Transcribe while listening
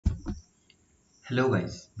Hello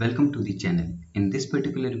guys, welcome to the channel. In this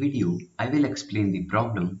particular video, I will explain the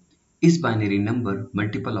problem, is binary number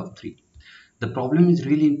multiple of 3? The problem is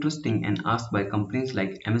really interesting and asked by companies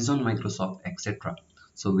like Amazon, Microsoft, etc.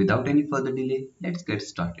 So without any further delay, let's get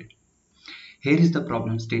started. Here is the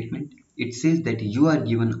problem statement. It says that you are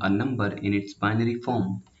given a number in its binary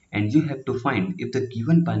form and you have to find if the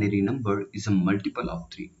given binary number is a multiple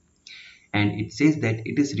of 3. And it says that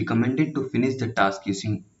it is recommended to finish the task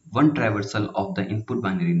using one traversal of the input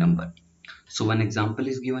binary number. So one example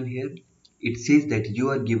is given here. It says that you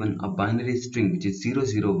are given a binary string which is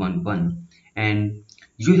 0011 and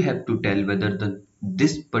you have to tell whether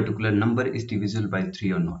this particular number is divisible by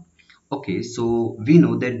 3 or not. Okay, so we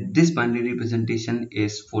know that this binary representation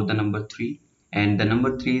is for the number 3 and the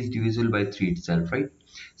number 3 is divisible by 3 itself, right?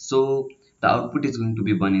 So the output is going to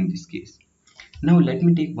be 1 in this case. Now let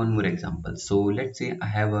me take one more example. So let's say I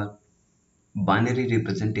have a binary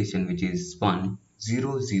representation which is 1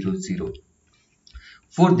 0 0 0.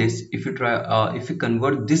 For this, if you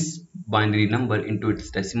convert this binary number into its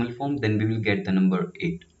decimal form, then we will get the number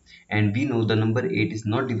 8. And we know the number 8 is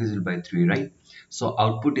not divisible by 3, right? So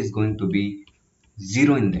output is going to be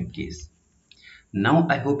 0 in that case. Now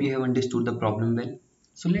I hope you have understood the problem well.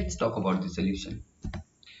 So let's talk about the solution.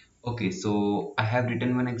 Okay, so I have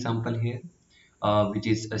written one example here, which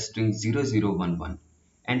is a string 0011.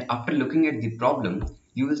 And after looking at the problem,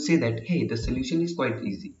 you will say that, hey, the solution is quite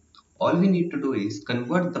easy. All we need to do is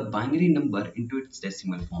convert the binary number into its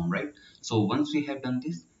decimal form, right? So once we have done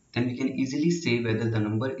this, then we can easily say whether the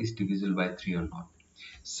number is divisible by 3 or not.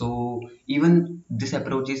 So even this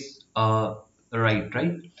approach is right?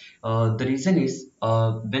 The reason is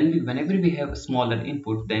whenever we have a smaller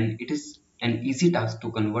input, then it is an easy task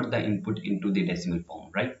to convert the input into the decimal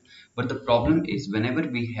form, right? But the problem is whenever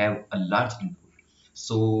we have a large input.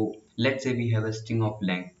 So let's say we have a string of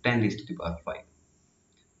length 10 raised to the power 5.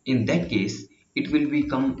 In that case, it will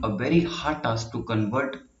become a very hard task to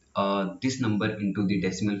convert this number into the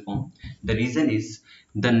decimal form. The reason is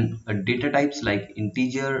then data types like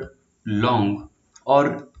integer, long,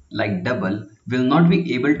 or like double will not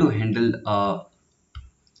be able to handle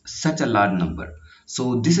such a large number.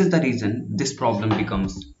 So this is the reason this problem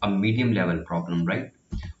becomes a medium level problem, right?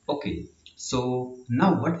 Okay, so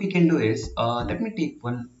now what we can do is let me take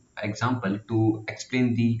one example to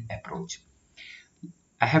explain the approach.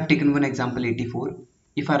 I have taken one example 84.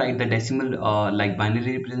 If I write the decimal like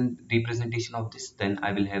binary representation of this, then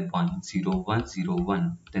I will have 1 0 1 0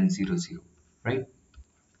 1 then 0 0, right?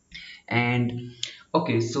 And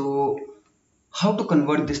okay, so how to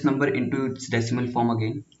convert this number into its decimal form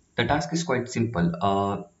again? The task is quite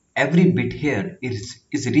simple. Every bit here is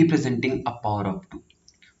representing a power of 2.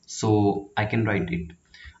 So I can write it.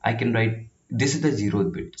 I can write this is the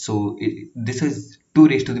 0th bit. So this is 2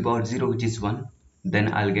 raised to the power 0, which is 1.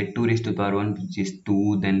 Then I'll get 2 raised to the power 1, which is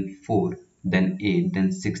 2, then 4, then 8,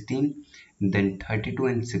 then 16, then 32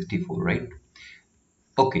 and 64, right?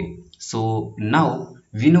 Okay, so now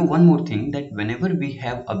we know one more thing, that whenever we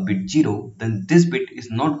have a bit 0, then this bit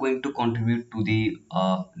is not going to contribute to the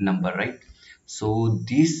number, right? So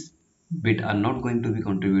these bit are not going to be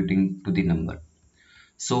contributing to the number.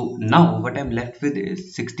 So now what I'm left with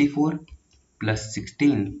is 64 plus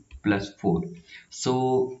 16 plus 4.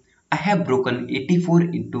 So I have broken 84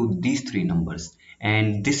 into these three numbers,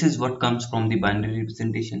 and this is what comes from the binary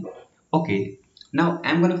representation. Okay, now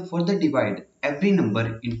I'm going to further divide every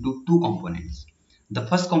number into two components. The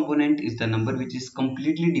first component is the number which is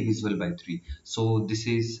completely divisible by 3. So this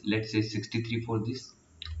is, let's say, 63 for this,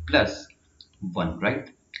 plus 1,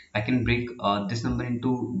 right? I can break this number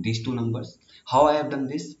into these two numbers. How I have done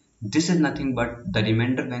this? This is nothing but the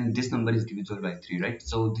remainder when this number is divisible by 3, right?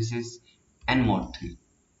 So this is n mod 3,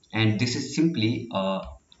 and this is simply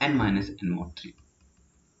n minus n mod 3.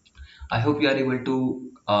 I hope you are able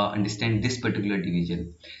to understand this particular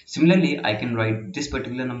division. Similarly, I can write this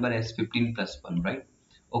particular number as 15 plus 1, right?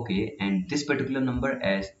 Okay, and this particular number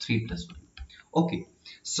as 3 plus 1. Okay,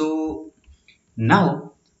 so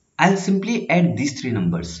now I'll simply add these three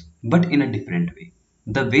numbers, but in a different way.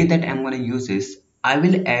 The way that I'm going to use is I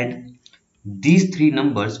will add these three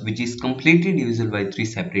numbers which is completely divisible by 3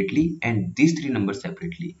 separately and these three numbers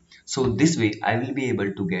separately. So this way I will be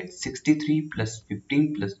able to get 63 plus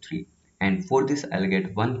 15 plus 3, and for this I'll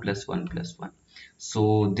get 1 plus 1 plus 1.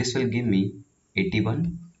 So this will give me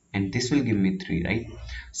 81 and this will give me 3, right?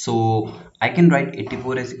 So I can write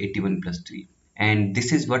 84 as 81 plus 3, and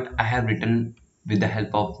this is what I have written with the help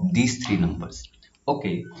of these three numbers.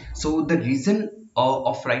 Okay, so the reason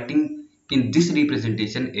of writing in this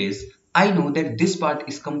representation is I know that this part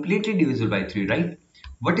is completely divisible by 3, right?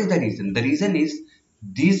 What is the reason? The reason is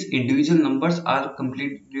these individual numbers are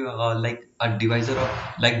completely like a divisor of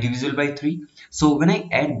like divisible by 3. So when I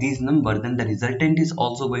add these numbers, then the resultant is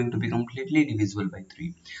also going to be completely divisible by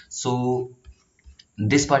 3. So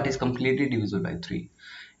this part is completely divisible by 3.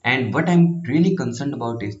 And what I'm really concerned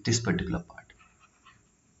about is this particular part,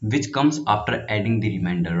 which comes after adding the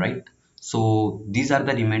remainder, right? So these are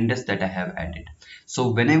the remainders that I have added. So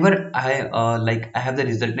whenever I have the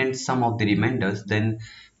resultant sum of the remainders, then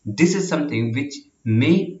this is something which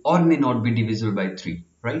may or may not be divisible by 3,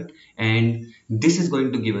 right? And this is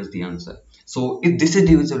going to give us the answer. So if this is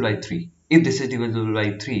divisible by 3, if this is divisible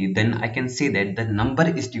by 3, then I can say that the number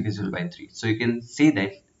is divisible by 3. So you can say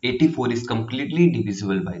that 84 is completely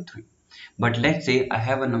divisible by 3. But let's say I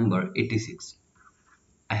have a number 86.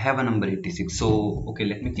 I have a number 86. So okay,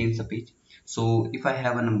 let me change the page. So if I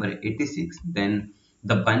have a number 86, then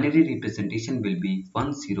the binary representation will be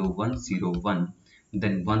 10101,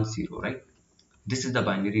 then 10, right? This is the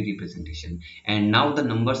binary representation. And now the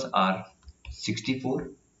numbers are 64,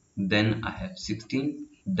 then I have 16,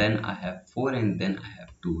 then I have 4, and then I have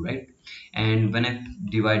 2, right? And when I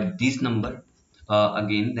divide this number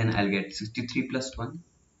again, then I'll get 63 plus 1.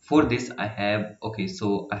 For this I have, okay,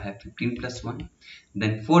 so I have 15 plus 1.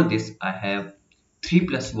 Then for this I have 3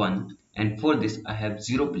 plus 1, and for this I have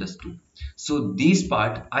 0 plus 2. So these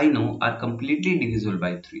part I know are completely divisible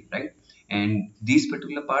by 3, right? And these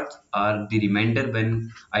particular parts are the remainder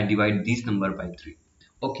when I divide these number by 3.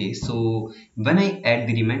 Okay, so when I add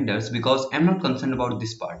the remainders, because I'm not concerned about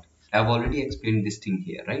this part, I've already explained this thing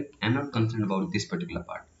here, right? I'm not concerned about this particular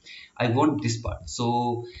part. I want this part.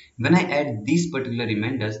 So when I add these particular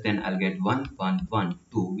remainders, then I'll get 1, 1, 1,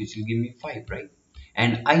 2, which will give me 5, right?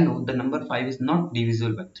 And I know the number 5 is not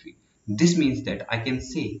divisible by 3. This means that I can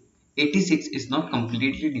say 86 is not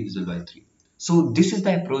completely divisible by 3. So this is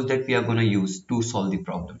the approach that we are going to use to solve the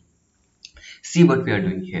problem. See what we are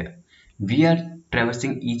doing here. We are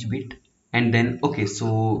traversing each bit, and then okay,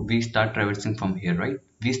 so we start traversing from here, right?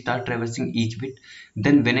 We start traversing each bit.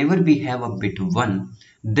 Then whenever we have a bit 1,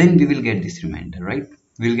 then we will get this remainder, right?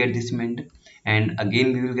 We'll get this remainder, and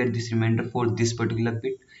again we will get this remainder for this particular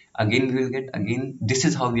bit. Again we will get, again this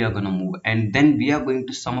is how we are going to move, and then we are going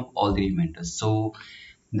to sum up all the remainders. So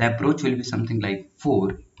the approach will be something like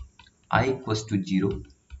 4 I equals to 0,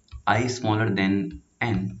 I smaller than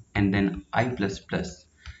n, and then I plus plus.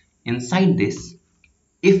 Inside this,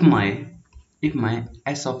 if my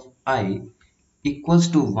s of I equals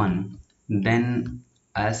to 1, then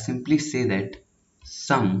I simply say that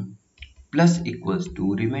sum plus equals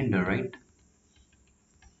to remainder, right?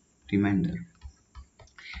 Remainder.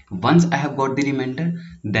 Once I have got the remainder,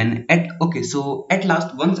 then at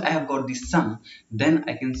last, once I have got the sum, then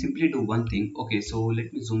I can simply do one thing. Okay, so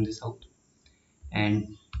let me zoom this out.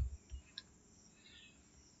 And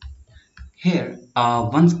here,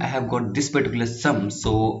 once I have got this particular sum,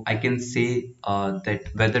 so I can say that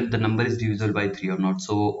whether the number is divisible by 3 or not.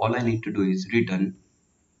 So all I need to do is return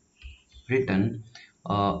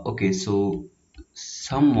okay, so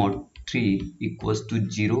sum mod 3 equals to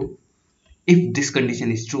 0. If this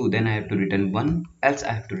condition is true, then I have to return 1, else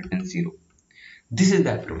I have to return 0. This is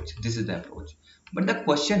the approach. This is the approach. But the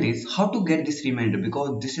question is how to get this remainder,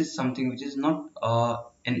 because this is something which is not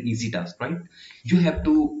an easy task, right? You have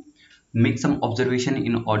to make some observation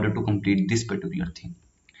in order to complete this particular thing.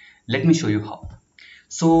 Let me show you how.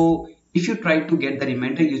 So if you try to get the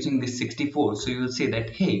remainder using this 64, so you will say that,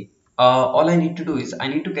 hey, all I need to do is I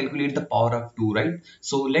need to calculate the power of 2, right?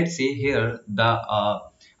 So let's say here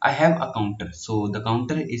I have a counter. So the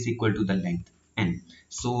counter is equal to the length n.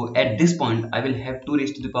 So at this point I will have 2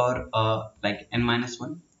 raised to the power like n minus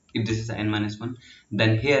 1. If this is n minus 1,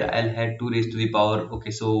 then here I'll have 2 raised to the power, okay,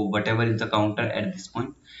 so whatever is the counter at this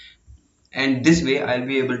point, and this way I'll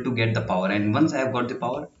be able to get the power. And once I have got the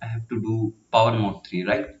power, I have to do power mod 3,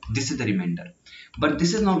 right? This is the remainder. But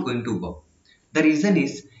this is not going to work. The reason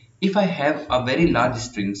is, if I have a very large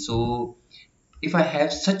string, so if I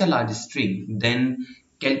have such a large string, then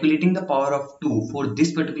calculating the power of 2 for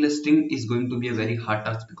this particular string is going to be a very hard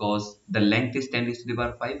task, because the length is 10 raised to the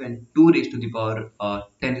power 5, and 2 raised to the power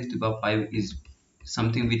 10 raised to the power 5 is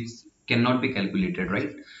something which cannot be calculated,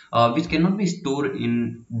 right? Which cannot be stored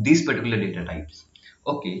in these particular data types.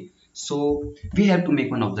 Okay, so we have to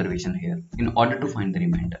make one observation here in order to find the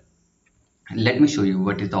remainder. Let me show you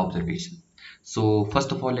what is the observation. So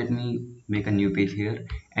first of all, let me make a new page here,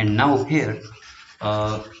 and now here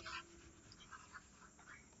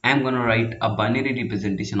I'm gonna write a binary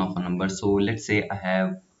representation of a number. So let's say I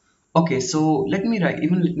have, okay, so let me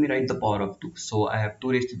write the power of 2. So I have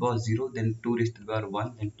 2 raised to the power 0, then 2 raised to the power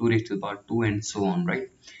 1, then 2 raised to the power 2, and so on, right?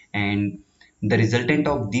 And the resultant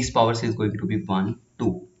of these powers is going to be 1,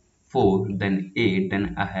 2, 4, then 8,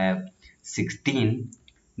 then I have 16,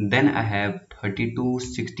 then I have 32,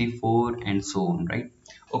 64, and so on, right?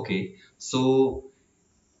 Okay, so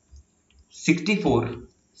 64,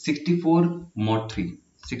 64 mod 3,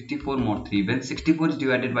 64 mod 3. When 64 is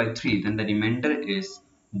divided by 3, then the remainder is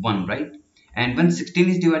 1, right? And when 16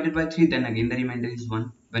 is divided by 3, then again the remainder is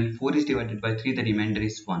 1. When 4 is divided by 3, the remainder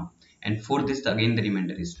is 1. And for this, again the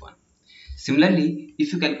remainder is 1. Similarly,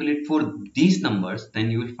 if you calculate for these numbers, then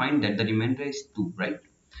you will find that the remainder is 2, right?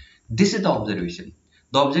 This is the observation.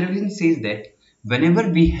 The observation says that whenever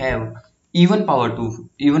we have even power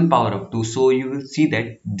of 2, so you will see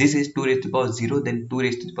that this is 2 raised to the power 0, then 2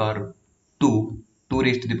 raised to the power 2, 2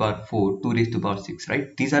 raised to the power 4, 2 raised to the power 6,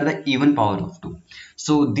 right? These are the even power of 2.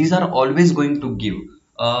 So these are always going to give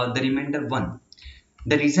the remainder 1.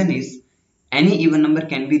 The reason is any even number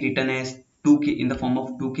can be written as 2k in the form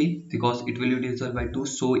of 2k because it will be divisible by 2.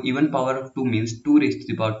 So even power of 2 means 2 raised to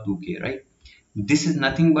the power 2k, right? This is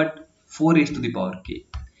nothing but 4 raised to the power k.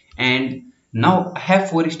 And now I have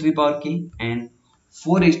 4 raised to the power k, and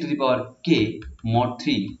 4 raised to the power k mod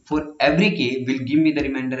 3 for every k will give me the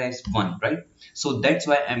remainder as 1, right? So that's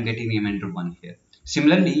why I'm getting remainder 1 here.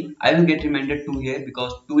 Similarly, I will get remainder 2 here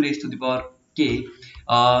because 2 raised to the power k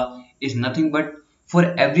is nothing but for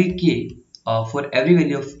every k, for every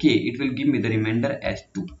value of k, it will give me the remainder as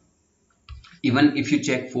 2. Even if you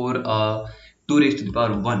check for 2 raised to the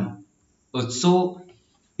power 1, so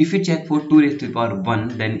if you check for 2 raised to the power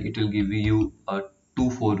 1, then it will give you 2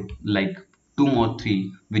 4, like 2 mod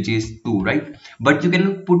 3, which is 2, right? But you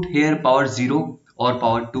cannot put here power 0 or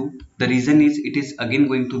power 2. The reason is it is again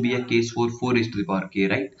going to be a case for 4 raised to the power k,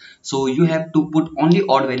 right? So you have to put only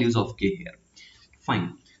odd values of k here.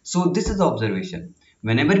 Fine. So this is the observation.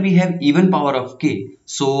 Whenever we have even power of k,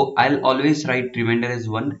 so I'll always write remainder as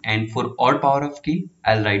 1, and for odd power of k,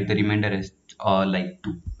 I'll write the remainder as like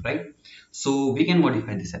 2, right? So we can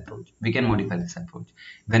modify this approach.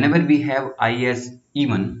 Whenever we have I as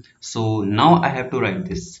even, so now I have to write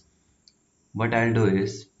this. What I'll do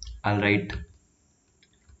is I'll write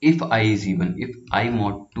if I is even, if I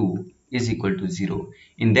mod 2 is equal to 0,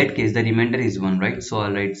 in that case the remainder is 1, right? So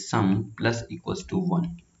I'll write sum plus equals to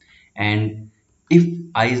 1. And if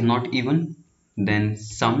I is not even, then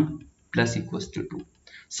sum plus equals to 2.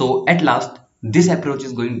 So at last this approach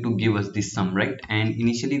is going to give us this sum, right? And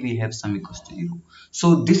initially we have sum equals to 0.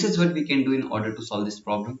 So this is what we can do in order to solve this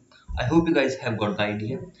problem. I hope you guys have got the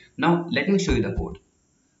idea. Now let me show you the code.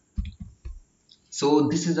 So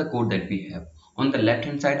this is the code that we have. On the left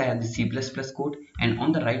hand side I have the C++ code, and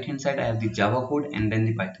on the right hand side I have the Java code and then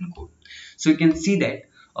the Python code. So you can see that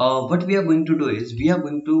what we are going to do is we are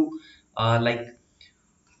going to like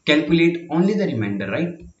calculate only the remainder,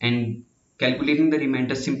 right? And calculating the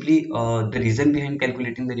remainder simply, the reason behind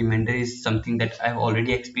calculating the remainder is something that I have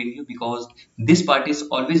already explained you, because this part is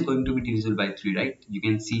always going to be divisible by 3, right? You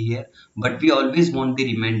can see here, but we always want the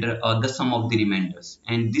remainder or the sum of the remainders,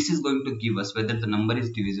 and this is going to give us whether the number is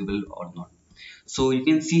divisible or not. So you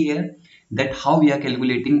can see here that how we are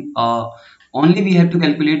calculating, only we have to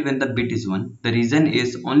calculate when the bit is 1. The reason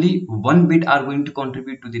is only 1 bit are going to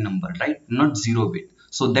contribute to the number, right? Not 0 bit.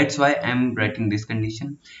 So that's why I'm writing this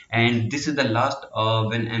condition, and this is the last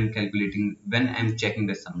when I'm checking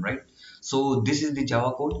the sum, right? So this is the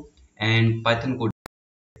Java code and Python code.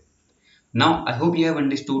 Now I hope you have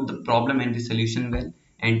understood the problem and the solution well.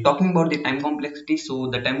 And talking about the time complexity, so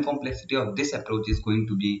the time complexity of this approach is going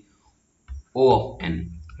to be O of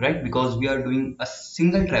n, right? Because we are doing a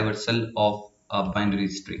single traversal of a binary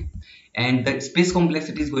string, and the space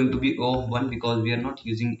complexity is going to be O of 1 because we are not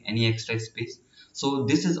using any extra space. So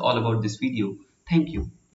this is all about this video. Thank you.